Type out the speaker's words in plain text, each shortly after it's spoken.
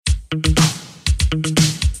Welcome.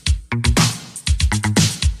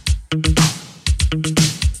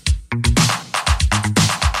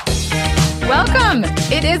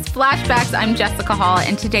 It is Flashbacks. I'm Jessica Hall,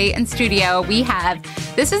 and today in studio we have,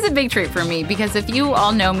 this is a big treat for me because if you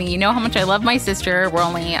all know me, you know how much I love my sister. We're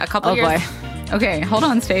only a couple years. Boy. Okay, hold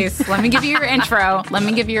on, Stace. Let me give you your intro.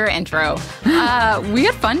 We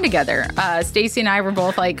had fun together. Stacie and I were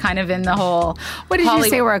both like kind of in the whole. What did you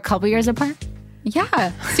say? We're a couple years apart?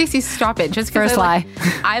 Yeah. Stacie, stop it. Just first lie.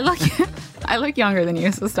 I look younger than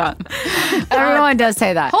you, so stop. Everyone does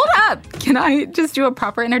say that. Hold up. Can I just do a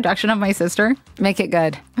proper introduction of my sister? Make it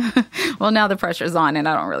good. Well, now the pressure's on, and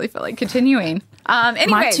I don't really feel like continuing. Anyway,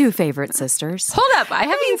 my two favorite sisters. Hold up. I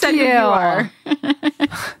haven't said who you are.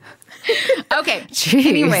 Okay. Jeez.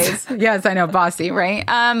 Anyways, yes, I know, bossy, right?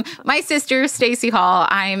 My sister, Stacie Hall.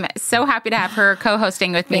 I'm so happy to have her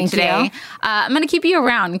co-hosting with me today. I'm going to keep you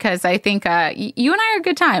around because I think you and I are a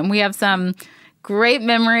good time. We have some great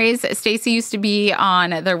memories. Stacie used to be on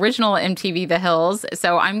the original MTV The Hills,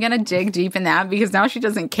 so I'm going to dig deep in that because now she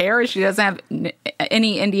doesn't care. She doesn't have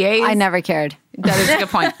any NDAs. I never cared. That is a good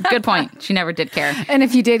point. Good point. She never did care. And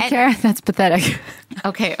if you did care, that's pathetic.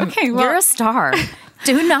 Okay. Well, you're a star.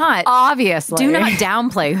 Do not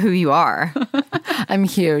downplay who you are. I'm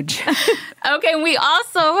huge. Okay, we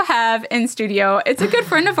also have in studio, it's a good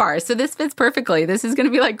friend of ours, so this fits perfectly. This is going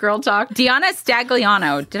to be like girl talk. DeAnna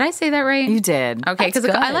Stagliano. Did I say that right? You did. Okay, because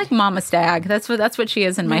I like Mama Stag. That's what she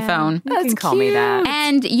is in my phone. You can call me that.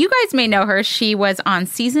 And you guys may know her. She was on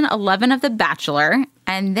season 11 of The Bachelor,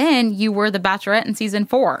 and then you were the Bachelorette in season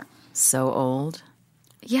 4. So old.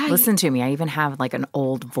 Yeah. Listen to me. I even have like an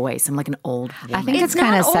old voice. I'm like an old woman. I think it's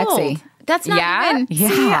kind of sexy. That's not even. Yeah.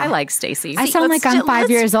 See, I like Stacie. I sound like I'm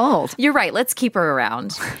 5 years old. You're right. Let's keep her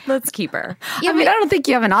around. Let's keep her. Yeah, I don't think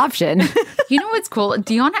you have an option. You know what's cool?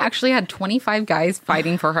 DeAnna actually had 25 guys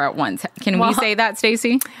fighting for her at once. Can we say that,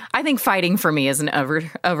 Stacie? I think fighting for me is an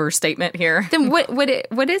overstatement here. Then what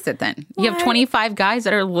is it then? You have 25 guys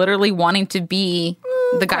that are literally wanting to be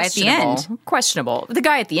the guy at the end. Questionable. The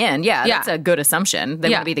guy at the end, yeah. That's a good assumption.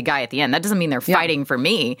 They want to be the guy at the end. That doesn't mean they're fighting for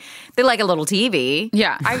me. They like a little TV.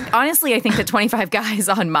 Yeah. I think that 25 guys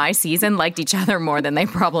on my season liked each other more than they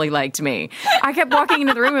probably liked me. I kept walking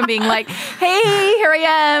into the room and being like, hey, here I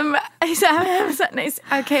am. I'm so nice.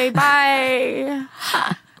 Okay, bye.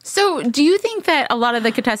 So do you think that a lot of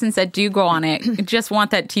the contestants that do go on it just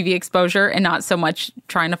want that TV exposure and not so much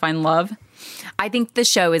trying to find love? I think the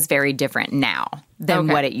show is very different now than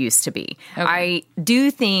what it used to be. Okay. I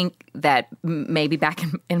do think that maybe back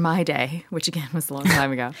in my day, which again was a long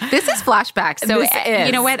time ago. This is Flashbacks. So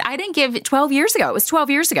you know what? I didn't give 12 years ago. It was 12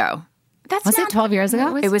 years ago. Was it 12 years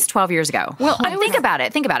ago? It was 12 years ago. Well, think about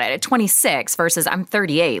it. Think about it. At 26 versus I'm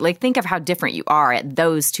 38. Like, think of how different you are at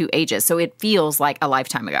those two ages. So it feels like a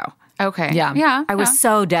lifetime ago. Okay. Yeah. I was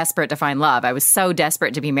so desperate to find love. I was so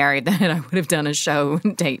desperate to be married that I would have done a show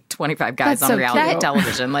and date 25 guys on reality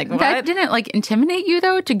television. Like, what? That didn't intimidate you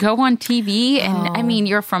though to go on TV? And I mean,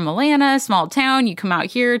 you're from Atlanta, small town. You come out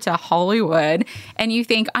here to Hollywood and you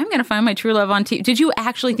think, I'm going to find my true love on TV. Did you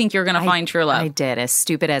actually think you were going to find true love? I did, as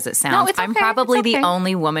stupid as it sounds. No, it's okay. I'm probably the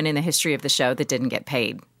only woman in the history of the show that didn't get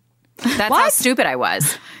paid. That's how stupid I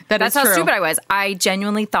was. That's how stupid I was. I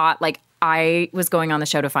genuinely thought I was going on the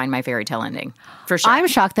show to find my fairy tale ending, for sure. I'm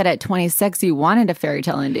shocked that at 26 you wanted a fairy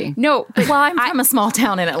tale ending. No, well, I'm from a small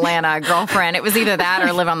town in Atlanta, girlfriend. It was either that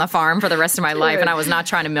or live on the farm for the rest of my life, and I was not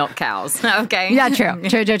trying to milk cows. Okay? Yeah, true.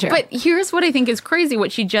 But here's what I think is crazy,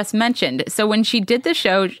 what she just mentioned. So when she did the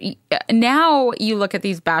show, now you look at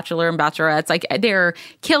these Bachelor and Bachelorettes, like they're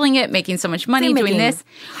killing it, making so much money, doing this.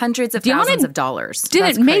 Hundreds of thousands of dollars.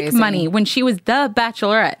 Didn't make money when she was the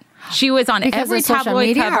Bachelorette. She was on every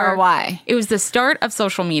tabloid cover. Or why? It was the start of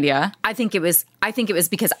social media. I think it was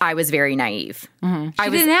because I was very naive. Mm-hmm. She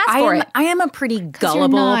didn't ask for it. I am a pretty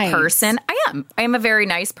gullible person. I am a very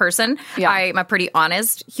nice person. Yeah. I'm a pretty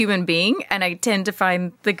honest human being, and I tend to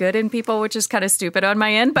find the good in people, which is kind of stupid on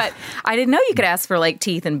my end. But I didn't know you could ask for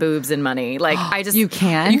teeth and boobs and money. You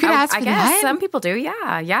can. You can ask for I guess some people do. Yeah,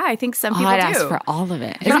 I think some people I'd do. ask for all of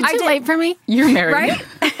it. Is it too late for me? You're married,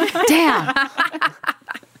 right? Damn.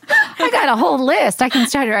 I got a whole list. I can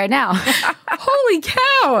start it right now. Holy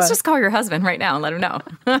cow. Let's just call your husband right now and let him know.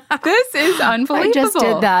 This is unbelievable. I just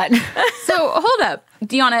did that. So hold up,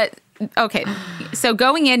 DeAnna. Okay, so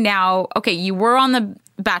going in now, you were on The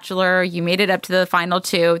Bachelor. You made it up to the final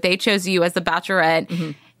 2. They chose you as the Bachelorette.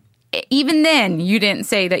 Mm-hmm. Even then, you didn't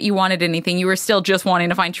say that you wanted anything. You were still just wanting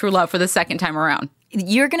to find true love for the second time around.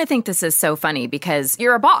 You're going to think this is so funny because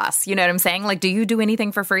you're a boss. You know what I'm saying? Do you do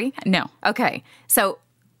anything for free? No. Okay. So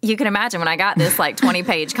you can imagine when I got this like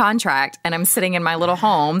 20-page contract and I'm sitting in my little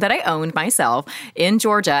home that I owned myself in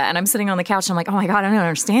Georgia, and I'm sitting on the couch and I'm like, oh my God, I don't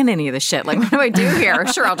understand any of this shit. Like, what do I do here?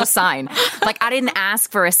 Sure, I'll just sign. Like, I didn't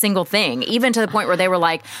ask for a single thing, even to the point where they were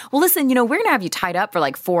like, well, listen, we're going to have you tied up for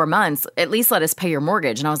like 4 months. At least let us pay your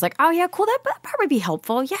mortgage. And I was like, oh yeah, cool. That'd probably be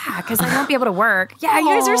helpful. Yeah, because I won't be able to work. Yeah, you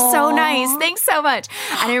guys are so nice. Thanks so much.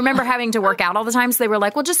 And I remember having to work out all the time. So they were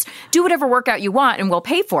like, well, just do whatever workout you want and we'll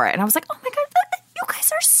pay for it. And I was like, oh my God, you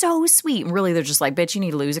guys are so sweet. And really, they're just like, bitch, you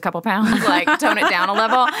need to lose a couple pounds, like tone it down a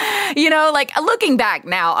level. Like looking back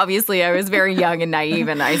now, obviously I was very young and naive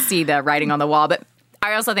and I see the writing on the wall. But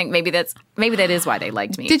I also think maybe that is why they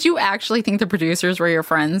liked me. Did you actually think the producers were your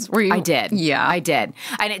friends? Were you? I did. Yeah. I did.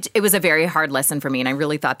 And it was a very hard lesson for me. And I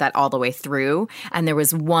really thought that all the way through. And there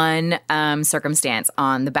was one circumstance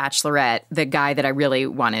on The Bachelorette, the guy that I really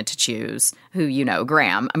wanted to choose, who,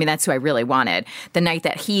 Graham. I mean, that's who I really wanted. The night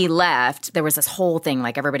that he left, there was this whole thing,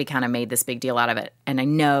 like everybody kind of made this big deal out of it. And I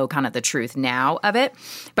know kind of the truth now of it.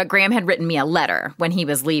 But Graham had written me a letter when he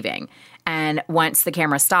was leaving. And once the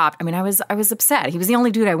camera stopped, I mean, I was upset. He was the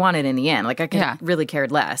only dude I wanted in the end. Like, I really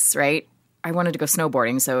cared less, right? I wanted to go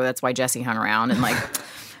snowboarding, so that's why Jesse hung around. And, like,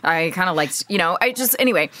 I kind of liked,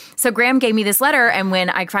 anyway. So Graham gave me this letter, and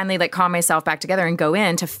when I finally, calm myself back together and go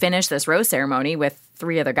in to finish this rose ceremony with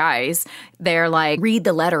 3 other guys, they're like, read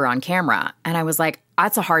the letter on camera. And I was like,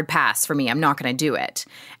 that's a hard pass for me. I'm not going to do it.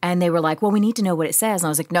 And they were like, well, we need to know what it says. And I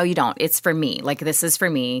was like, no, you don't. It's for me. Like, this is for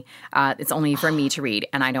me. It's only for me to read,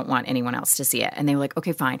 and I don't want anyone else to see it. And they were like,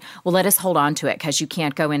 okay, fine. Well, let us hold on to it because you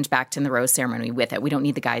can't go back to the rose ceremony with it. We don't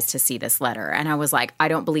need the guys to see this letter. And I was like, I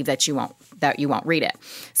don't believe that you won't read it.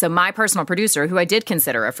 So my personal producer, who I did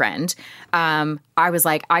consider a friend, I was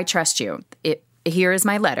like, I trust you. Here is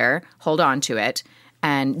my letter. Hold on to it.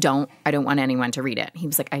 And I don't want anyone to read it. He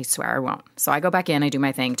was like, I swear I won't. So I go back in, I do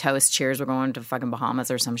my thing, toast, cheers, we're going to fucking Bahamas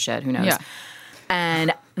or some shit, who knows. Yeah.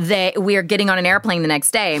 And we are getting on an airplane the next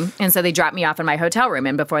day, and so they drop me off in my hotel room,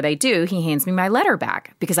 and before they do, he hands me my letter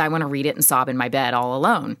back because I want to read it and sob in my bed all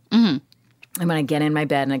alone. Mm-hmm. And when I get in my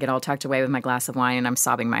bed and I get all tucked away with my glass of wine and I'm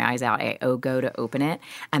sobbing my eyes out, I go to open it,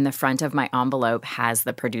 and the front of my envelope has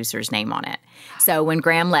the producer's name on it. So when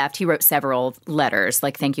Graham left, he wrote several letters,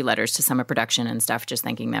 like thank you letters to Summer Production and stuff, just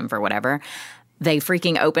thanking them for whatever. They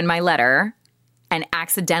freaking opened my letter and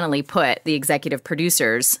accidentally put the executive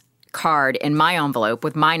producer's card in my envelope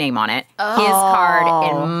with my name on it, his card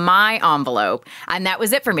in my envelope, and that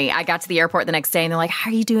was it for me. I got to the airport the next day, and they're like, how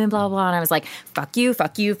are you doing, blah, blah, and I was like, fuck you,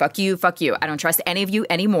 fuck you, fuck you, fuck you. I don't trust any of you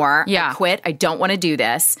anymore. I quit. I don't want to do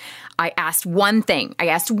this. I asked one thing.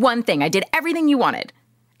 I did everything you wanted.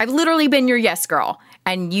 I've literally been your yes girl,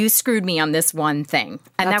 and you screwed me on this one thing.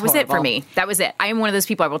 And that was horrible. It for me. That was it. I am one of those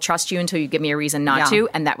people, I will trust you until you give me a reason not to,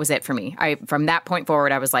 and that was it for me. From that point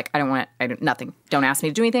forward, I was like, nothing. Don't ask me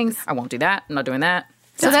to do anything. I won't do that. I'm not doing that.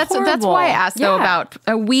 So that's why I asked, though, about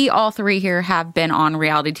we all 3 here have been on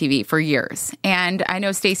reality TV for years. And I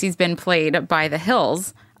know Stacie's been played by The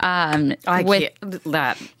Hills. I can't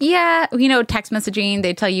that. Yeah, text messaging,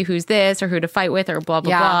 they tell you who's this or who to fight with or blah,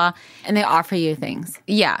 blah, blah. And they offer you things.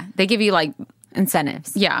 Yeah. They give you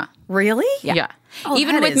incentives. Yeah. Really? Yeah. Oh,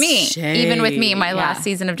 even with me, my last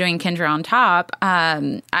season of doing Kendra on Top,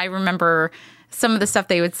 I remember some of the stuff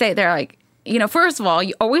they would say. They're like, first of all,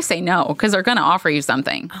 you always say no because they're going to offer you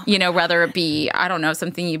something, whether it be, I don't know,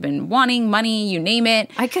 something you've been wanting, money, you name it.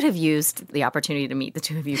 I could have used the opportunity to meet the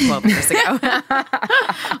two of you 12 years ago.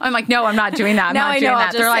 I'm like, no, I'm not doing that. I'm not doing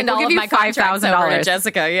that. They're like, we'll give you $5,000.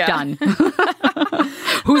 Jessica, yeah. Done.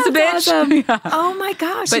 Who's the bitch? Awesome. Yeah. Oh my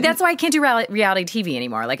gosh. But that's why I can't do reality TV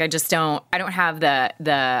anymore. Like, I don't have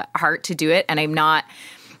the heart to do it. And I'm not,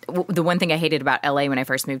 the one thing I hated about LA when I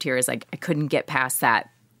first moved here is I couldn't get past that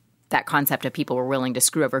concept of people were willing to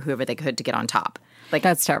screw over whoever they could to get on top. Like,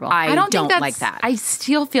 that's terrible. I don't like that. I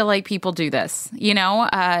still feel like people do this.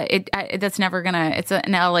 That's never gonna. It's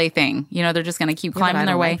an LA thing. They're just gonna keep climbing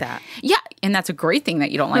their way. Like that. Yeah, and that's a great thing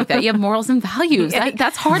that you don't like that. You have morals and values.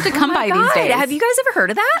 That's hard to come by these days. Have you guys ever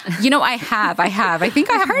heard of that? I have. I think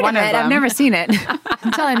I have heard one of it. I've never seen it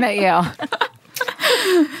until I met you.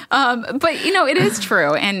 But it is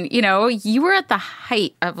true. And, you were at the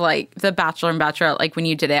height of The Bachelor and Bachelorette, when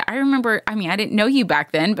you did it. I remember, I didn't know you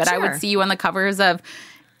back then, but sure. I would see you on the covers of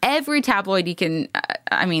every tabloid you can,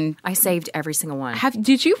 I saved every single one.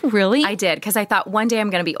 Did you really? I did, because I thought one day I'm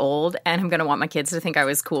going to be old and I'm going to want my kids to think I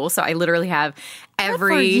was cool. So I literally have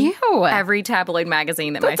every tabloid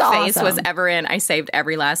magazine that my face was ever in. I saved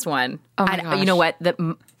every last one. Oh my gosh. You know what?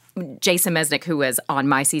 Jason Mesnick, who was on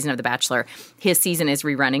my season of The Bachelor, his season is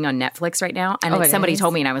rerunning on Netflix right now. And somebody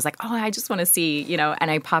told me, and I was like, oh, I just want to see,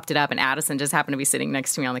 and I popped it up, and Addison just happened to be sitting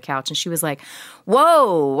next to me on the couch, and she was like,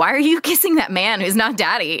 whoa, why are you kissing that man who's not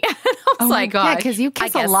daddy? And I was like, yeah, because you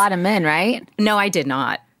kiss a lot of men, right? No, I did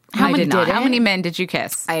not. How many men did you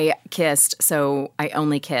kiss? I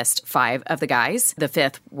only kissed 5 of the guys. The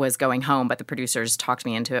 5th was going home, but the producers talked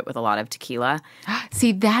me into it with a lot of tequila.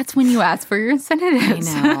 See, that's when you ask for your incentives.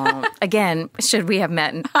 I know. Again, should we have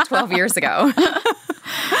met 12 years ago?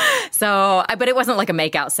 But it wasn't like a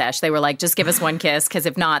makeout sesh. They were like, just give us one kiss, because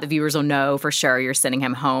if not, the viewers will know for sure you're sending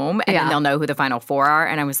him home, and then they'll know who the final 4 are.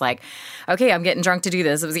 And I was like, okay, I'm getting drunk to do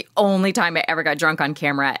this. It was the only time I ever got drunk on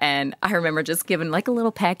camera, and I remember just giving like a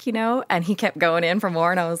little peck, and he kept going in for more,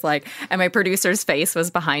 and I was like, and my producer's face was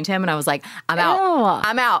behind him, and I was like, I'm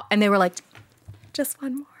out. And they were like, just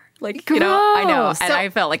one more. Like, I know. And I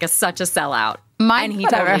felt like such a sellout. And he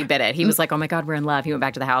totally bit it. He was like, oh my God, we're in love. He went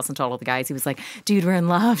back to the house and told all the guys. He was like, dude, we're in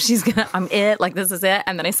love. I'm it. Like, this is it.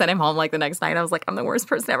 And then I sent him home like the next night. I was like, I'm the worst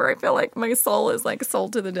person ever. I feel like my soul is like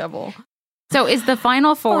sold to the devil. So is the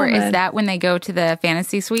final 4, is that when they go to the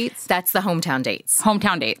fantasy suites? That's the hometown dates.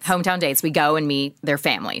 Hometown dates. We go and meet their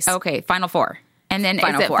families. Okay, final 4. And then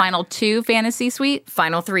is it final 2 fantasy suite?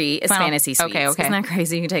 Final 3 is fantasy suites. Okay. Isn't that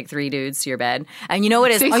crazy? You can take 3 dudes to your bed. And you know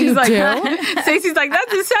what it is? Stacey's like,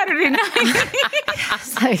 that's a Saturday night.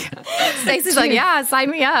 Stacey's like, yeah,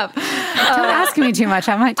 sign me up. Don't ask me too much.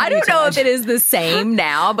 I don't know if it is the same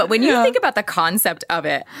now, but when you think about the concept of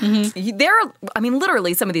it, there are,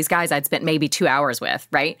 literally some of these guys I'd spent maybe 2 hours with,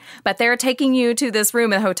 right? But they're taking you to this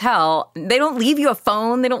room in a hotel. They don't leave you a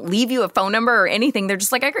phone. They don't leave you a phone number or anything. They're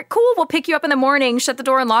just like, okay, cool, we'll pick you up in the morning. Shut the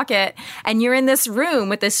door and lock it, and you're in this room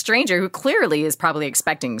with this stranger who clearly is probably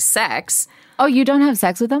expecting sex. Oh, you don't have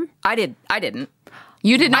sex with them? I didn't.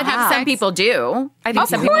 You did not have sex? Some people do. I think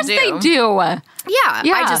some people do. Of course they do.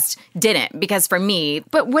 Yeah, I just didn't, because for me.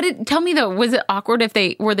 But tell me though, was it awkward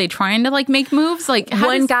were they trying to like make moves? Like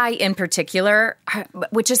one guy in particular,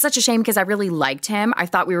 which is such a shame because I really liked him. I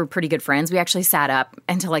thought we were pretty good friends. We actually sat up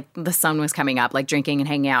until like the sun was coming up, like drinking and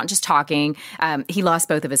hanging out and just talking. He lost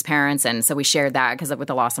both of his parents, and so we shared that because with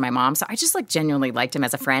the loss of my mom. So I just like genuinely liked him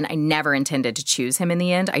as a friend. I never intended to choose him in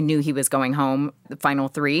the end. I knew he was going home the final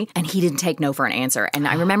 3, and he didn't take no for an answer. And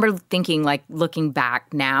I remember thinking, like, looking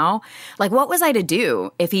back now, like, what was I to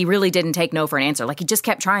do if he really didn't take no for an answer? Like, he just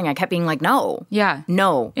kept trying. I kept being like, no. Yeah.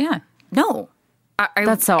 No. Yeah. No.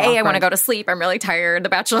 That's so awkward. I want to go to sleep. I'm really tired. The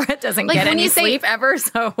Bachelorette doesn't get any sleep ever.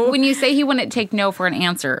 So when you say he wouldn't take no for an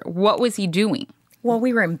answer, what was he doing? Well,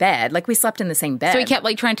 we were in bed. Like, we slept in the same bed. So he kept,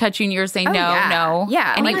 like, trying to touch you, and you were saying, no.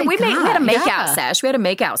 Yeah. And we had a makeout sesh. We had a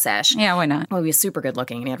makeout sesh. Yeah, why not? Well, he was super good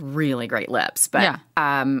looking, and he had really great lips. But,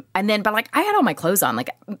 but, like, I had all my clothes on.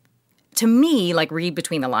 Like, to me, like, read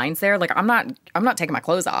between the lines there. Like, I'm not taking my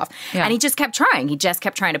clothes off. Yeah. And he just kept trying. He just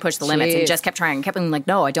kept trying to push the limits, and just kept trying. And kept being like,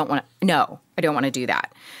 no, I don't want to do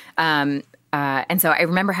that. And so I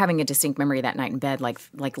remember having a distinct memory that night in bed, like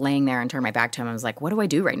laying there and turning my back to him. I was like, what do I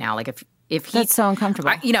do right now? Like, if he's that's so uncomfortable.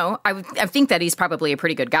 I think that he's probably a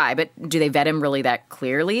pretty good guy, but do they vet him really that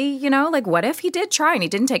clearly? Like, what if he did try and he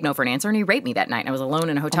didn't take no for an answer and he raped me that night and I was alone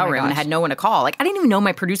in a hotel room and I had no one to call? Like, I didn't even know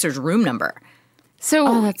my producer's room number.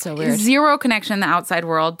 So, that's so weird. Zero connection in the outside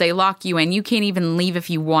world. They lock you in. You can't even leave if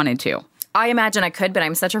you wanted to. I imagine I could, but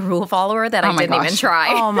I'm such a rule follower that I didn't even try.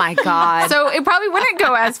 Oh, my God. So it probably wouldn't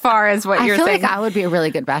go as far as what you're saying. I feel like I would be a really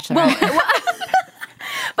good bachelor.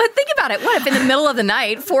 But think about it. What if in the middle of the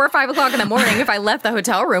night, 4 or 5 o'clock in the morning, if I left the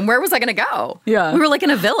hotel room, where was I going to go? Yeah. We were like in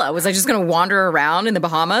a villa. Was I just going to wander around in the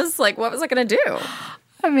Bahamas? Like, what was I going to do?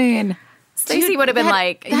 I mean, Stacie would have been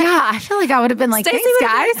like... I feel like I would have been like, thanks,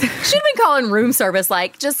 guys. She'd been calling room service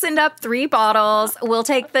like, just send up 3 bottles. We'll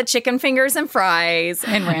take the chicken fingers and fries.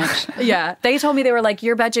 And ranch. Yeah. They told me, they were like,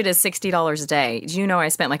 your budget is $60 a day. Do you know I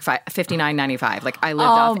spent like $59.95? Like, I lived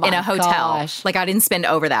off in a hotel. Gosh. Like, I didn't spend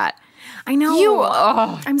over that. I know.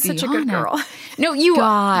 I'm such a good girl. No, you.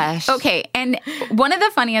 Gosh. Okay, and one of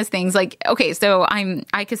the funniest things, like, okay, so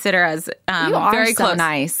I consider us you are very so close.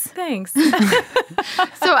 Nice. Thanks. So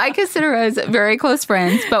I consider us very close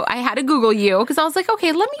friends, but I had to Google you because I was like,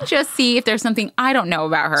 okay, let me just see if there's something I don't know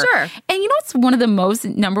about her. Sure. And you know what's one of the most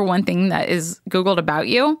number one thing that is Googled about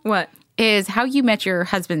you? What? Is how you met your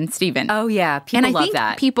husband, Steven. Oh, yeah. People love that. And I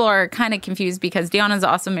think people are kind of confused because DeAnna's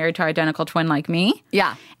also married to an identical twin like me.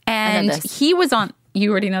 Yeah. And he was on,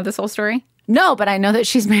 you already know this whole story? No, but I know that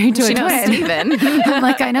she's married to a twin. Steven. I'm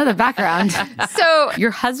like, I know the background. So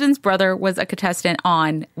your husband's brother was a contestant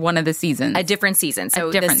on one of the seasons. A different season.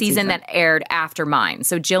 So the season that aired after mine.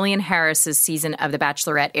 So Jillian Harris's season of The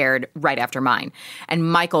Bachelorette aired right after mine.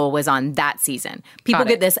 And Michael was on that season. People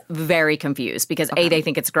get this very confused because A, they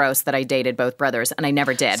think it's gross that I dated both brothers, and I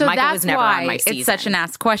never did. So Michael was never on my it's season. such an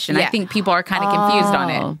asked question. I think people are kind of confused on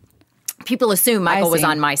it. People assume Michael was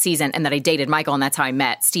on my season and that I dated Michael, and that's how I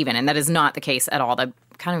met Steven. And that is not the case at all. That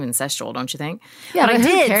kind of incestual, don't you think? Yeah, but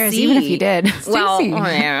who cares, even if you did? Well,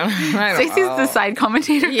 yeah, Stacie's the side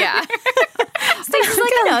commentator. Yeah. Stacie's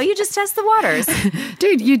like, you just test the waters.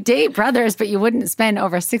 Dude, you date brothers, but you wouldn't spend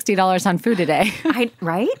over $60 on food a day.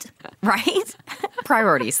 Right?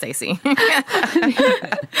 Priorities, Stacie.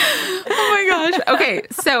 Oh my gosh. Okay,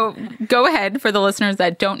 so go ahead for the listeners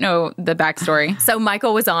that don't know the backstory. So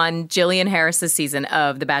Michael was on Jillian Harris's season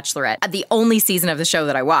of The Bachelorette. The only season of the show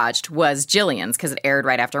that I watched was Jillian's because it aired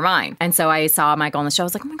right after mine. And so I saw Michael on the show. I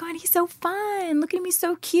was like, oh my God, he's so fun. Look at him, he's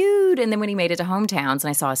so cute. And then when he made it to Hometowns and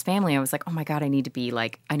I saw his family, I was like, oh my God, I need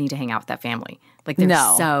to hang out with that family. Like, they're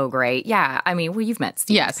so great. Yeah. I mean, well, you've met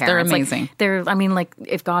Steve's parents. They're amazing.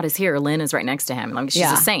 If God is here, Lynn is right next to him. Like,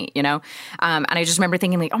 she's a saint, And I just remember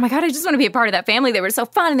thinking, like, oh my God, I just want to be a part of that family. They were so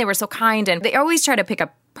fun and they were so kind. And they always try to pick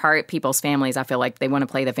apart people's families. I feel like they want to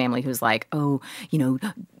play the family who's like, oh,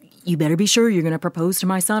 you better be sure you're going to propose to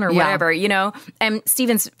my son or whatever, And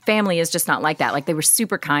Steven's family is just not like that. Like, they were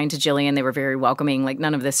super kind to Jillian. They were very welcoming. Like,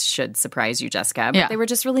 none of this should surprise you, Jessica. But they were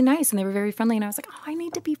just really nice and they were very friendly. And I was like, oh, I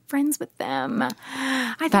need to be friends with them.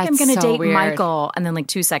 I think I'm going to date Michael. And then like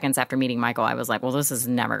 2 seconds after meeting Michael, I was like, well, this is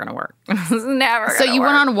never going to work. This is never going to work. So you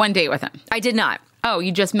went on one date with him? I did not. Oh,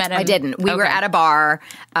 you just met him? I didn't. We were at a bar.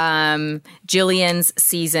 Jillian's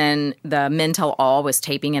season, the Men Tell All, was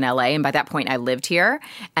taping in LA. And by that point, I lived here.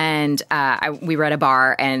 And we were at a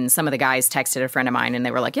bar, and some of the guys texted a friend of mine, and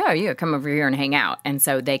they were like, yeah, come over here and hang out. And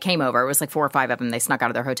so they came over. It was like 4 or 5 of them. They snuck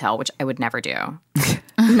out of their hotel, which I would never do.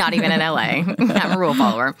 Not even in LA. I'm a rule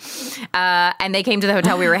follower. And they came to the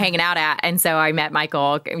hotel we were hanging out at. And so I met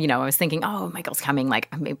Michael. I was thinking, oh, Michael's coming. Like,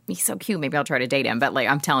 he's so cute. Maybe I'll try to date him. But like,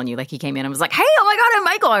 I'm telling you, like, he came in and was like, hey, oh my God, I'm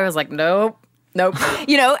Michael. I was like, nope.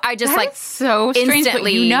 I just that is so strange,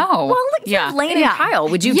 instantly. Well, look, Lane and Kyle.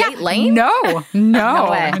 Would you date Lane? No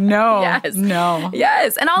way. No. Yes. No.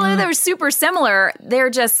 Yes. And although they're super similar,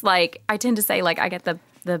 they're just like, I tend to say, like, I get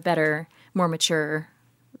the better, more mature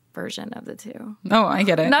version of the two. Oh, I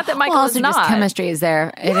get it. Not that Michael is not. Just chemistry is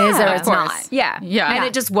there. It is or it's not. Yeah. And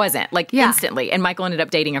it just wasn't, like, instantly. And Michael ended up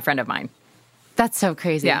dating a friend of mine. That's so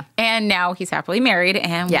crazy. Yeah. And now he's happily married,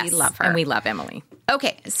 and we love her. And we love Emily.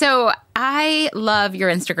 Okay, so I love your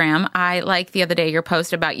Instagram. I like the other day your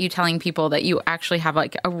post about you telling people that you actually have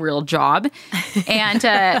like a real job. And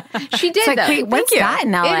she did, though. Hey, what's that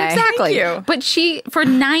in LA? Exactly. Thank you. But she, for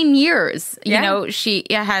 9 years, she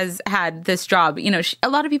has had this job. A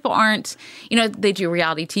lot of people aren't, they do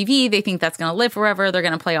reality TV. They think that's going to live forever. They're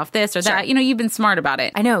going to play off this or that. You've been smart about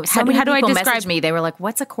it. I know. How do I describe me? They were like,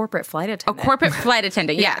 what's a corporate flight attendant? A corporate flight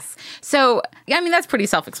attendant, yes. So, that's pretty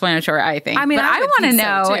self-explanatory, I think. But I want to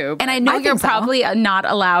know, so too, and I know you're probably not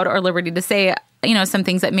allowed or liberty to say, some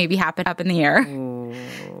things that maybe happen up in the air. Ooh,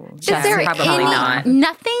 is there probably not.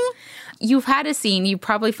 Nothing? You've had a scene. You've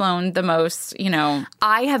probably flown the most,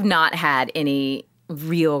 I have not had any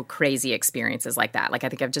real crazy experiences like that. Like, I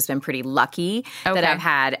think I've just been pretty lucky that I've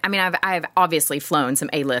had. I've obviously flown some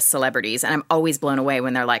A-list celebrities, and I'm always blown away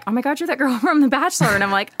when they're like, "Oh my God, you're that girl from The Bachelor," and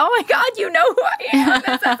I'm like, "Oh my God, you know who I am."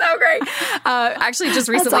 That's so great. Actually, just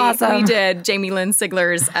recently we did Jamie Lynn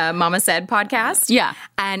Sigler's Mama Said podcast. Yeah,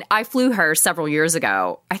 and I flew her several years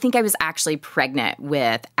ago. I think I was actually pregnant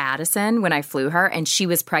with Addison when I flew her, and she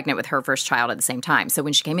was pregnant with her first child at the same time. So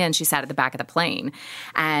when she came in, she sat at the back of the plane,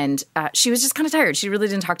 and she was just kind of tired. She really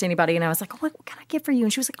didn't talk to anybody. And I was like, oh, what can I get for you?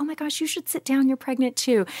 And she was like, oh my gosh, you should sit down. You're pregnant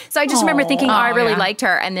too. So I just remember thinking, I really liked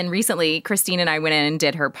her. And then recently, Christine and I went in and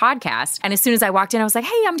did her podcast. And as soon as I walked in, I was like,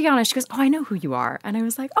 hey, I'm DeAnna. She goes, oh, I know who you are. And I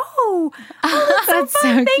was like, oh that's so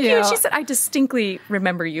fun. Thank you. And she said, I distinctly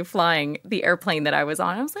remember you flying the airplane that I was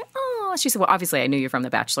on. I was like, oh. She said, well, obviously I knew you from The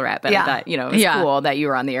Bachelorette, but I thought, it was cool that you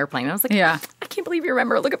were on the airplane. And I was like, I can't believe you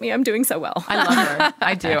remember. Look at me. I'm doing so well. I love her.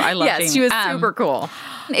 I do. I love she was super cool.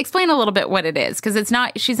 Explain a little bit what it is, because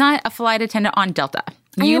she's not a flight attendant on Delta.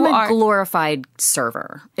 I am a glorified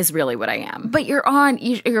server is really what I am. But you're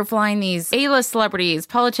flying these A-list celebrities,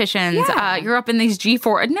 politicians. Yeah. You're up in these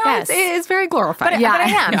G4. No, it's very glorified. But I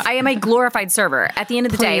am. Yeah. I am a glorified server. At the end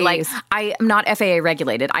of the day, like I am not FAA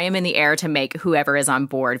regulated. I am in the air to make whoever is on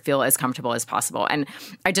board feel as comfortable as possible. And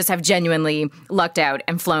I just have genuinely lucked out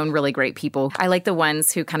and flown really great people. I like the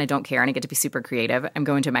ones who kind of don't care and I get to be super creative. I'm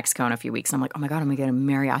going to Mexico in a few weeks. And I'm like, oh my God, I'm going to get a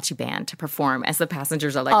mariachi band to perform as the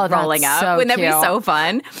passengers are like rolling up. So Wouldn't that be so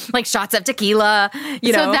fun? Like shots of tequila,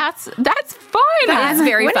 you know. So that's fun. That's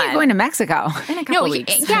very fun. When are you going to Mexico? In a couple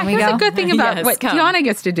weeks. Yeah, here's a good thing about what DeAnna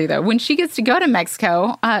gets to do, though. When she gets to go to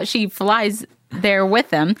Mexico, she flies there with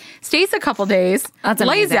them, stays a couple days,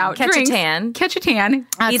 lays out, catch drinks, a tan.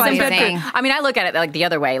 That's eat some good food. I mean, I look at it like the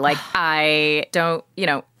other way. Like I don't,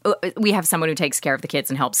 we have someone who takes care of the kids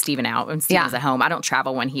and helps Steven out when Steven's at home. I don't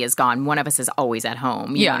travel when he is gone. One of us is always at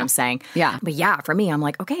home. You know what I'm saying? Yeah. But for me, I'm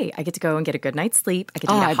like, okay, I get to go and get a good night's sleep. I get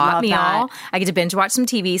to eat a hot meal. I get to binge watch some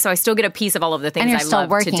TV. So I still get a piece of all of the things I love to do. And you're still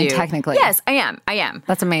working, technically. Yes, I am.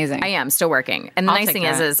 That's amazing. I am still working. And the nice thing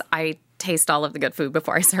is I taste all of the good food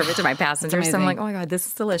before I serve it to my passengers. So I'm like, oh my God, this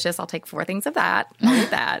is delicious. I'll take 4 things of that. I'll eat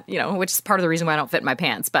that, which is part of the reason why I don't fit in my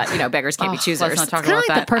pants. But, beggars can't be choosers. Let's not talk about that. It's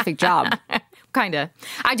kind of like the perfect job. Kind of.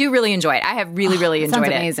 I do really enjoy it. I have really enjoyed it. Sounds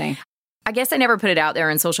amazing. I guess I never put it out there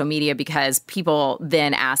on social media because people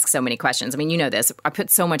then ask so many questions. I mean, you know this. I put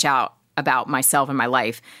so much out about myself and my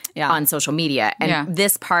life on social media. And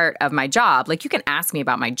this part of my job, like you can ask me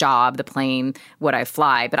about my job, the plane, what I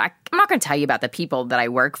fly, but I'm not going to tell you about the people that I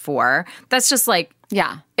work for. That's just like,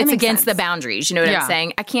 it's against the boundaries. You know what I'm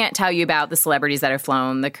saying? I can't tell you about the celebrities that have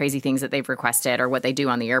flown, the crazy things that they've requested or what they do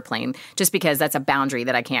on the airplane, just because that's a boundary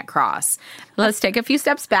that I can't cross. Let's take a few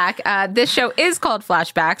steps back. This show is called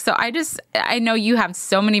Flashbacks. So I know you have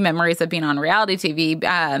so many memories of being on reality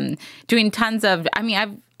TV, doing tons of,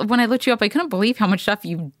 when I looked you up, I couldn't believe how much stuff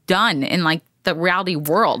you've done in like the reality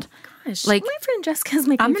world. Gosh, like my friend Jessica's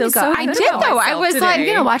making me feel so I did though. I was like, I'm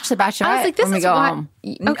gonna watch The Bachelorette. I was like, this when is we go home.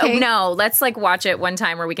 Okay, no, let's like watch it one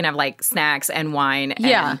time where we can have like snacks and wine.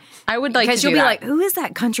 Yeah, I would like because you'll be like, who is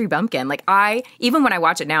that country bumpkin? Like even when I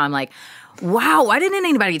watch it now, I'm like, wow, why didn't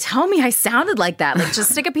anybody tell me I sounded like that? Like,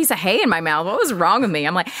 just stick a piece of hay in my mouth. What was wrong with me?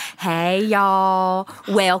 I'm like, hey, y'all,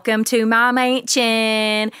 welcome to my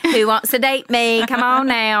mansion. Who wants to date me? Come on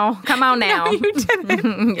now. No, you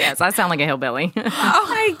didn't. Yes, I sound like a hillbilly.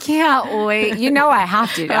 I can't wait. I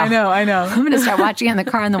have to now. I know. I'm going to start watching it in the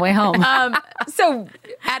car on the way home. So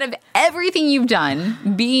out of everything you've done,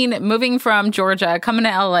 moving from Georgia, coming to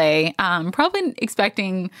LA, probably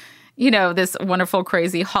expecting this wonderful,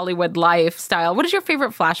 crazy Hollywood lifestyle. What is your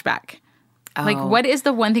favorite flashback? Like, what is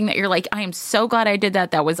the one thing that you're like, I am so glad I did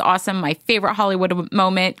that. That was awesome. My favorite Hollywood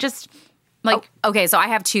moment. Just like, okay, so I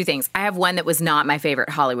have 2 things. I have one that was not my favorite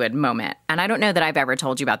Hollywood moment. And I don't know that I've ever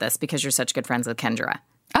told you about this because you're such good friends with Kendra.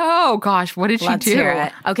 Oh, gosh. What did she do? Hear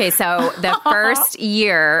it. Okay, so the first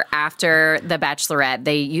year after The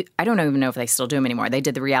Bachelorette, I don't even know if they still do them anymore. They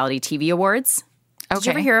did the reality TV awards. Did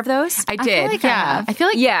you ever hear of those? I did. I feel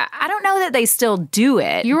like I don't know that they still do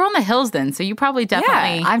it. You were on the hills then, so you probably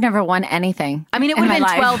definitely. Yeah, I've never won anything. I mean, it would have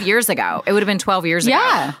been 12 years ago. It would have been 12 years ago.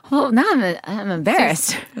 Yeah. Well, now I'm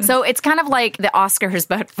embarrassed. So it's kind of like the Oscars,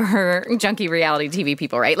 but for junky reality TV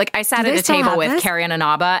people, right? Like I sat at a table with Carrie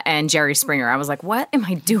Ananaba and Jerry Springer. I was like, what am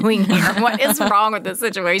I doing here? What is wrong with this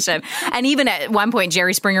situation? And even at one point,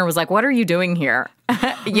 Jerry Springer was like, what are you doing here?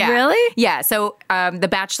 Really? Yeah. So The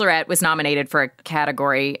Bachelorette was nominated for a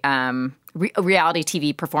category reality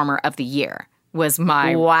TV performer of the year. Was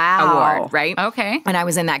my award, right? Okay. And I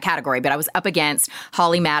was in that category, but I was up against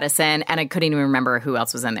Holly Madison, and I couldn't even remember who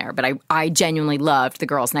else was in there. But I genuinely loved The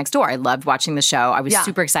Girls Next Door. I loved watching the show. I was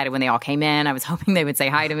super excited when they all came in. I was hoping they would say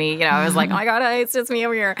hi to me. I was like, oh my God, it's just me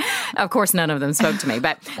over here. Of course, none of them spoke to me,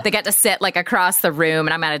 but they got to sit like across the room,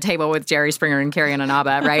 and I'm at a table with Jerry Springer and Carrie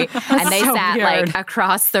Ananaba, right? And they sat like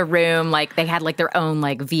across the room, like they had like their own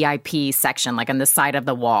like VIP section, like on the side of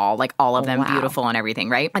the wall, like all of them beautiful and everything,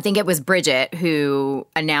 right? I think it was Bridget who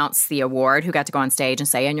announced the award, who got to go on stage and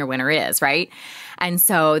say, and your winner is, right? And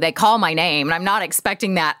so they call my name, and I'm not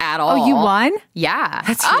expecting that at all. Oh, you won? Yeah.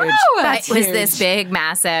 That's huge. It was this big,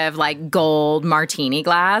 massive, like gold martini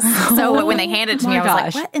glass. So when they handed it to me, I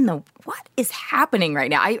was like, what is happening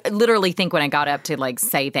right now? I literally think when I got up to like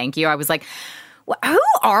say thank you, I was like, who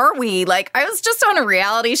are we? Like, I was just on a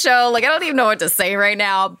reality show. Like, I don't even know what to say right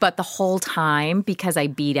now. But the whole time, because I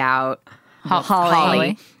beat out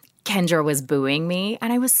Holly, Kendra was booing me,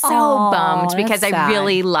 and I was so bummed because I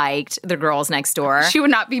really liked The Girls Next Door. She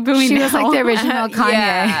would not be booing She now. was like the original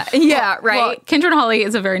Kanye. Yeah, right. Well, Kendra and Holly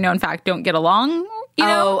is a very known fact, don't get along You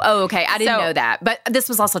know? Oh, okay. I didn't know that. But this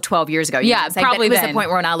was also 12 years ago. Yeah, probably It was then. the point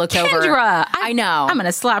where when I looked over. I know. I'm going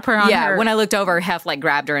to slap her on her. When I looked over, Hef like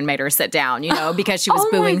grabbed her and made her sit down, you know, because she was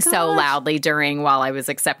booing so loudly while I was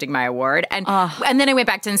accepting my award. And then I went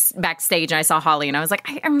backstage and I saw Holly and I was like,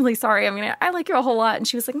 I'm really sorry. I mean, I like you a whole lot. And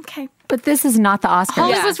she was like, okay. But this is not the Oscars.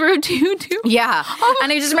 Holly was rude to you too. Yeah.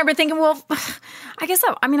 And I just remember thinking, well, I guess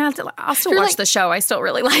I mean, I'll still watch the show. I still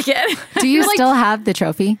really like it. Do you still have the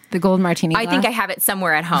trophy, the gold martini glass? I think I have it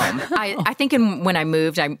somewhere at home. I think when I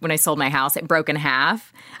moved, when I sold my house, it broke in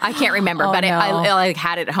half. I can't remember, but I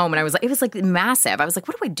had it at home, and it was like massive. I was like,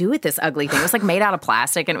 what do I do with this ugly thing? It was like made out of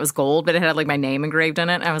plastic, and it was gold, but it had like my name engraved in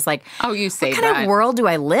it. And I was like, oh, you saved what kind of world do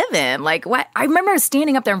I live in? Like, what? I remember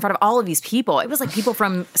standing up there in front of all of these people. It was like people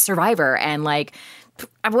from Survivor and like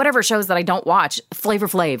whatever shows that I don't watch. Flavor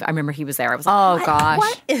Flav. I remember he was there. I was like, gosh,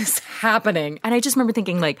 what is happening? And I just remember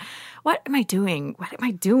thinking like, what am I doing? What am I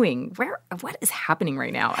doing? What is happening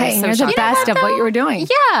right now? Hey, you're the best of what you were doing.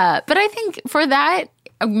 Yeah, but I think for that,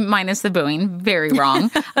 minus the booing, very wrong,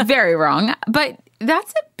 very wrong. But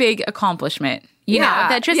that's a big accomplishment. You know,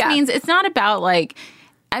 that just means it's not about like,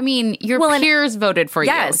 I mean, your peers voted for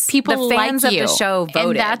you. People the fans like you. Of the show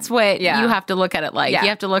voted. And that's what you have to look at it like. You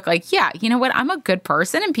have to look like, you know what? I'm a good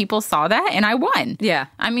person and people saw that and I won. Yeah.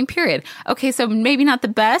 I mean, period. Okay, so maybe not the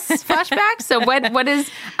best flashback. So what is...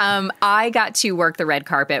 I got to work the red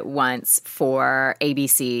carpet once for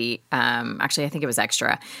ABC. Actually, I think it was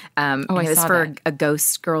Extra. It was for that. A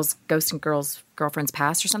Ghost and Girls Girlfriends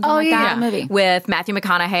Past or something like that. Movie. With Matthew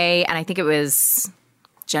McConaughey, and I think it was...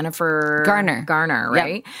 Jennifer Garner,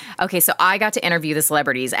 right? Yep. Okay, so I got to interview the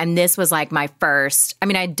celebrities, and this was like my first. I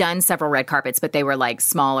mean, I'd done several red carpets, but they were like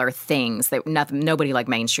smaller things that nobody like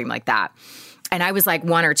mainstream like that. And I was like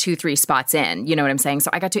 1 or 2, 3 spots in. You know what I'm saying? So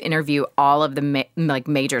I got to interview all of the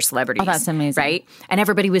major celebrities. Oh, that's amazing. Right? And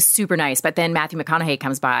everybody was super nice. But then Matthew McConaughey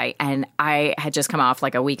comes by, and I had just come off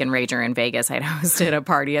like a weekend rager in Vegas. I had hosted a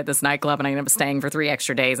party at this nightclub, and I ended up staying for 3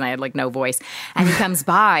 extra days, and I had like no voice. And he comes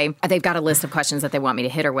by. They've got a list of questions that they want me to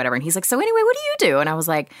hit or whatever. And he's like, so anyway, what do you do? And I was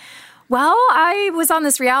like, well, I was on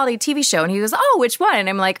this reality TV show. And he goes, oh, which one? And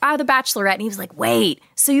I'm like, The Bachelorette. And he was like, wait,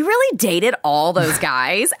 so you really dated all those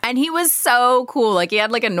guys? And he was so cool. Like, he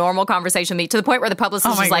had like a normal conversation with me to the point where the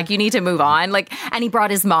publicist was like, you need to move on. Like, and he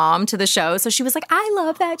brought his mom to the show. So she was like, I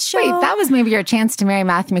love that show. Wait, that was maybe your chance to marry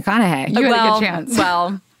Matthew McConaughey. You had a good chance.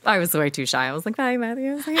 Well, I was way too shy. I was like, bye,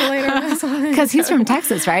 Matthew. See you later. Because he's from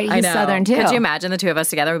Texas, right? He's Southern, too. Could you imagine the two of us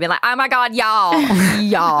together? We'd be like, oh, my God,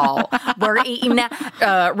 y'all, we're eating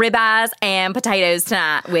ribeyes and potatoes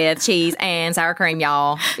tonight with cheese and sour cream,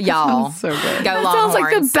 y'all. So good. Go That sounds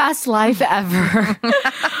like the best life ever.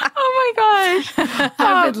 Oh, my gosh.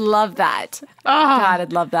 I would love that. God,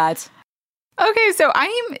 I'd love that. Okay, so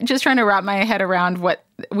I'm just trying to wrap my head around what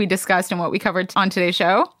we discussed and what we covered on today's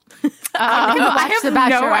show. I'm going to watch The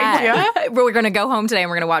Bachelorette. No idea. We're going to go home today and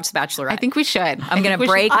we're going to watch The Bachelorette. I think we should. I'm going to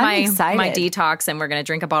break my excited. detox and we're going to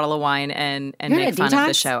drink a bottle of wine and make fun of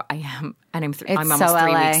the show. I am. And I'm almost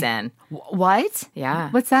 3 weeks in. What?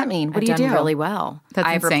 Yeah. What's that mean? What do you do? Really well. That's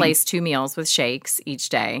I've insane. replaced 2 meals with shakes each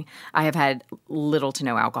day. I have had little to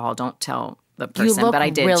no alcohol. Don't tell the person, you look but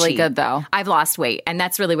I did really cheat. good, though. I've lost weight, and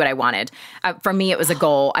that's really what I wanted. For me, it was a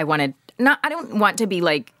goal. I don't want to be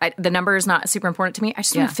like, the number is not super important to me. I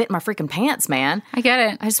just want to fit in my freaking pants, man. I get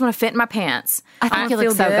it. I just want to fit in my pants. I think you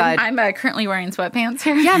look so good. I'm currently wearing sweatpants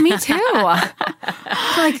here. Yeah, me too.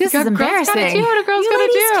 Like, this is embarrassing. Girls gotta do what a girl's gotta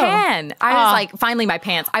do. Can. I was like, finally my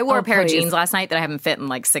pants. I wore a pair of jeans last night that I haven't fit in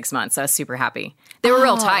like 6 months, so I was super happy. They were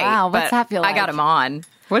real tight. Wow, what's that feel like? I got them on.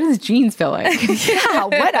 What does jeans feel like? Yeah,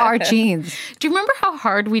 what are jeans? Do you remember how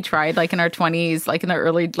hard we tried, like in our 20s, like in the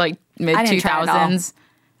early, like mid 2000s?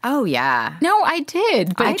 Oh yeah. No, I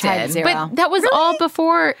did. But I tried zero. But that was all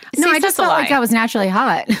before. No, I just felt like I was naturally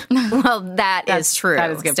hot. Well, that is true.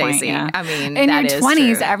 That is a good point, Stacie. yeah. I mean, in that your is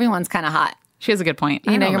 20s, true. everyone's kind of hot. She has a good point.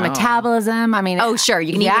 You know, your metabolism. I mean, oh sure,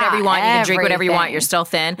 you can eat whatever you want. You can drink whatever you want. You're still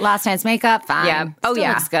thin. Last night's makeup, fine. Yeah. Oh Still yeah.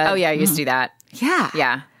 looks good. Oh yeah. I used to do that. Yeah.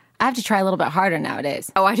 Yeah. I have to try a little bit harder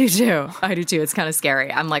nowadays. Oh, I do too. It's kind of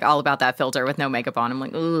scary. I'm like all about that filter with no makeup on. I'm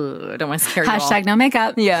like, ooh, I don't want to scare you all. Hashtag no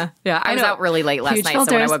makeup. Yeah. Yeah. I was out really late last Huge night. So when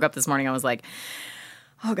I filters. woke up this morning, I was like,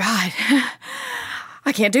 oh God,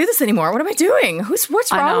 I can't do this anymore. What am I doing?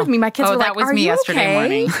 What's wrong with me? My kids were like, that was are me you yesterday okay?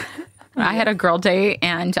 morning. I had a girl date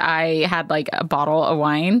and I had like a bottle of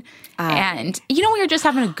wine. And you know, when you're just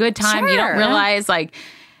having a good time, you don't Sure. realize like,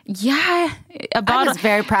 a I bottle. was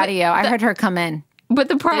very proud of you. I heard her come in. But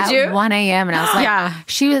the problem at 1 a.m. and I was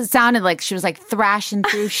like, sounded like she was like thrashing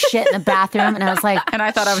through shit in the bathroom, and I was like, and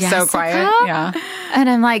I thought I was so quiet. Yeah, and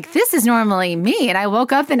I'm like, this is normally me. And I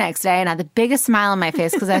woke up the next day and I had the biggest smile on my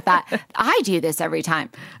face because I thought I do this every time.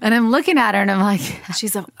 And I'm looking at her and I'm like,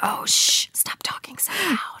 she's like, oh shh, stop talking so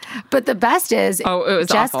loud. But the best is, it was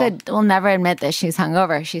Jessica awful. will never admit that she's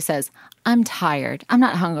hungover. She says, I'm tired. I'm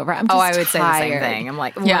not hungover. I'm just I would tired. say the same thing. I'm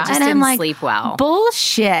like, I just and didn't I'm like, sleep well.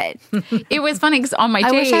 Bullshit. It was funny because on my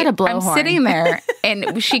date, wish I had a I'm blowhorn. sitting there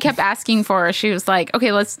and she kept asking for her. She was like,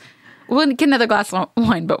 okay, we'll get another glass of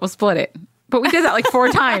wine, but we'll split it. But we did that like 4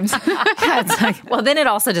 times. It's like, Well, then it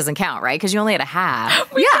also doesn't count, right? Because you only had a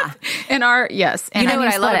half. yeah. And yes. And You know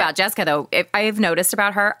what I love split it. about Jessica, though? I've noticed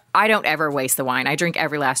about her, I don't ever waste the wine. I drink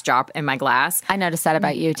every last drop in my glass. I noticed that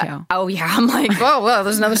about you too. Oh, yeah. I'm like, well,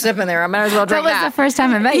 there's another sip in there. I might as well drink That was the first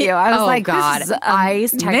time I met you. I was like, God. this is I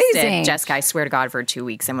amazing. texted Jessica, I swear to God, for 2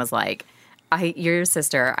 weeks and was like, you're your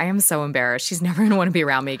sister. I am so embarrassed. She's never going to want to be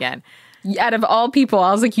around me again. out of all people,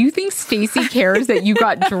 I was like, you think Stacie cares that you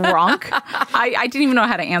got drunk? I didn't even know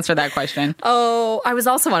how to answer that question. Oh, I was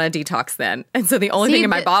also on a detox then. And so the only thing in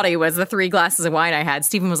my body was the 3 glasses of wine I had.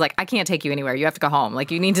 Stephen was like, I can't take you anywhere. You have to go home.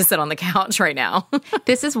 Like, you need to sit on the couch right now.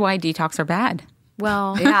 This is why detox are bad.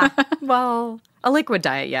 Well, Yeah. well, a liquid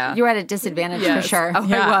diet, yeah. You were at a disadvantage for sure. Oh,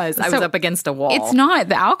 Yeah. I was So up against a wall. It's not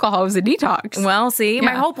the alcohol, it was a detox. Well, see,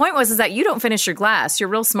 my Yeah. whole point was that you don't finish your glass. You're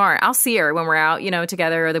real smart. I'll see her when we're out,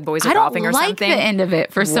 together, or the boys are I don't golfing or like something. the end of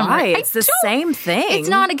it for some Why? reason. It's the same thing. It's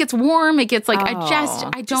not. It gets warm. It gets like I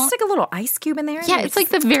don't. Just stick a little ice cube in there. Yeah, it's like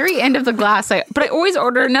the very end of the glass. But I always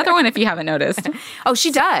order another one if you haven't noticed. Oh, she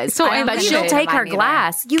does. So but believe she'll it. take her Mine either.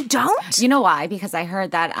 glass. You don't? You know why? Because I heard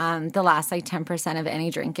that the last like 10% of any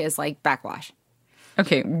drink is like backwash.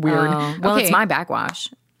 Okay, weird. Well, okay, it's my backwash.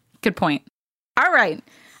 good point. All right.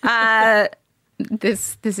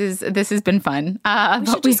 This has been fun.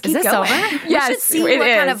 But we Is this over? Yes, we should see it what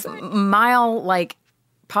kind is. of mile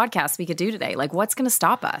podcast we could do today. Like, what's going to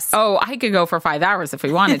stop us? Oh, I could go for 5 hours if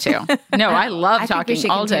we wanted to. No, I love I think we talking should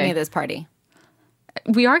all continue day. this party.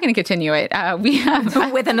 We are going to continue it. We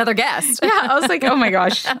have. With another guest. Yeah, I was like, oh my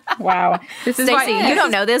gosh, wow. This is Stacie, why you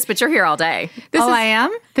don't know this, but you're here all day. I am?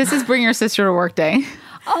 This is Bring Your Sister to Work Day.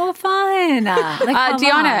 Oh, fun.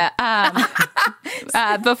 DeAnna,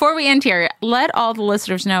 before we end here, let all the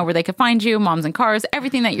listeners know where they could find you, Moms and Cars,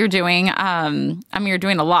 everything that you're doing. I mean, you're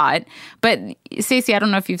doing a lot. But Stacie, I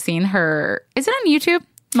don't know if you've seen her. Is it on YouTube?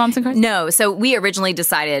 Moms and Cars? No. So we originally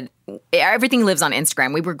decided everything lives on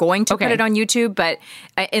Instagram. We were going to put it on YouTube, but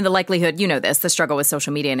in the likelihood, the struggle with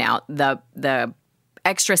social media now, the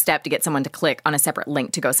extra step to get someone to click on a separate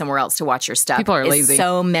link to go somewhere else to watch your stuff People are is lazy.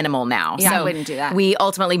 so minimal now. Yeah, so I wouldn't do that. We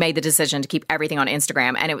ultimately made the decision to keep everything on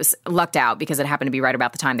Instagram, and it was lucked out because it happened to be right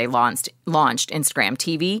about the time they launched Instagram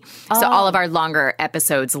TV. So all of our longer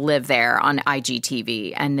episodes live there on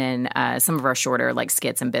IGTV, and then some of our shorter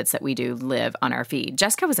skits and bits that we do live on our feed.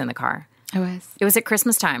 Jessica was in the car. I was. It was at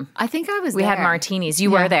Christmas time. I think I was We there. had martinis.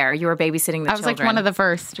 You were there. You were babysitting the I was children. like one of the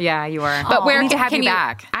first. Yeah, you were. But where we need to have can you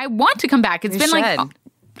back? I want to come back. It's been like should.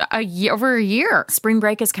 a year, over a year. Spring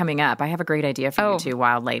break is coming up. I have a great idea for you two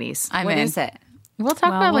wild ladies. I'm What in. is it? We'll talk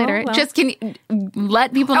about it later. well. Just can you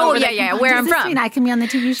let people know. Oh, where they yeah, can where find I'm Does this from. mean I can be on the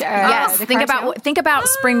TV show? Yes, the think cartoon? about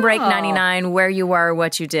Spring Break '99, where you were,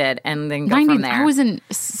 what you did, and then go from there. I was in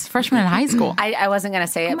freshman in high school. I wasn't going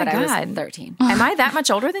to say it, but I God. was 13. Am I that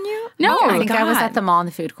much older than you? No. Oh, I think I was God. at the mall in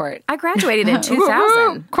the food court. I graduated in Woo, woo.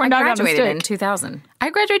 2000. Corn I dog on a graduated in stick. 2000.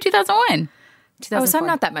 I graduated 2001. Oh, so I'm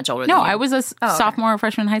not that much older than No, you. I was a sophomore or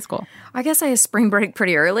freshman in high school. I guess I had spring break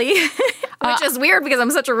pretty early, which is weird because I'm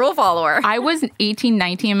such a rule follower. I was 18,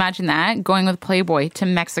 19, imagine that, going with Playboy to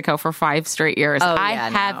Mexico for 5 straight years. Oh, I yeah,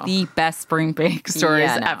 have no. the best spring break stories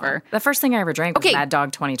Yeah, no. ever. The first thing I ever drank was Okay. Mad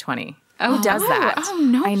Dog 2020. Who does that? Oh,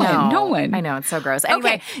 no I one. know. No one. I know. It's so gross.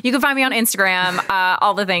 Anyway, you can find me on Instagram,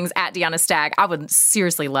 all the things at DeAnna Stag. I would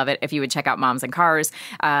seriously love it if you would check out Moms and Cars.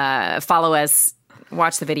 Follow us.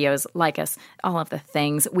 Watch the videos, like us, all of the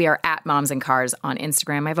things. We are at Moms and Cars on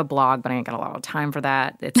Instagram. I have a blog, but I ain't got a lot of time for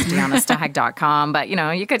that. It's DeAnnaStag.com. But,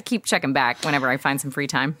 you could keep checking back whenever I find some free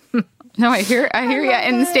time. No, I hear you.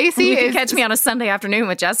 And Stacie You can is catch me on a Sunday afternoon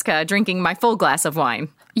with Jessica drinking my full glass of wine.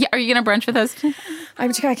 Yeah, are you going to brunch with us? I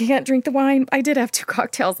can't drink the wine. I did have 2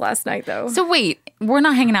 cocktails last night, though. So wait, we're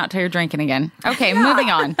not hanging out till you're drinking again. Okay, moving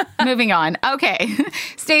on. Okay.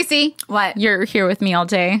 Stacie, What? You're here with me all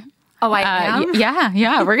day. Oh, I am?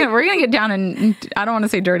 Yeah. We're gonna get down and I don't want to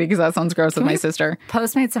say dirty because that sounds gross with my sister.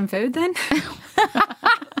 Postmate some food then?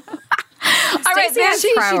 All right,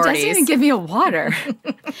 She doesn't even give me a water.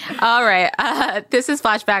 all right. This is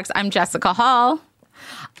Flashbacks. I'm Jessica Hall.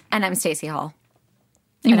 And I'm Stacie Hall.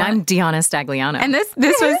 And I'm DeAnna Stagliano. And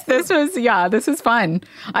this was fun.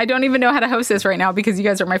 I don't even know how to host this right now because you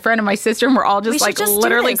guys are my friend and my sister, and we're all just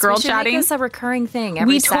literally girl chatting. Make this a recurring thing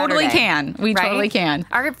every Saturday. We right? totally can.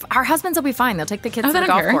 Our husbands will be fine. They'll take the kids to the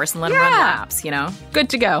golf course and let them run laps, Good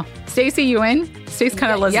to go. Stacie, you in? Stacie's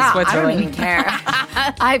kind of lives in Switzerland. I don't even care.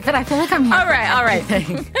 But I feel like I'm here. All right.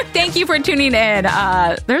 Thank you for tuning in.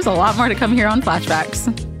 There's a lot more to come here on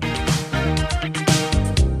Flashbacks.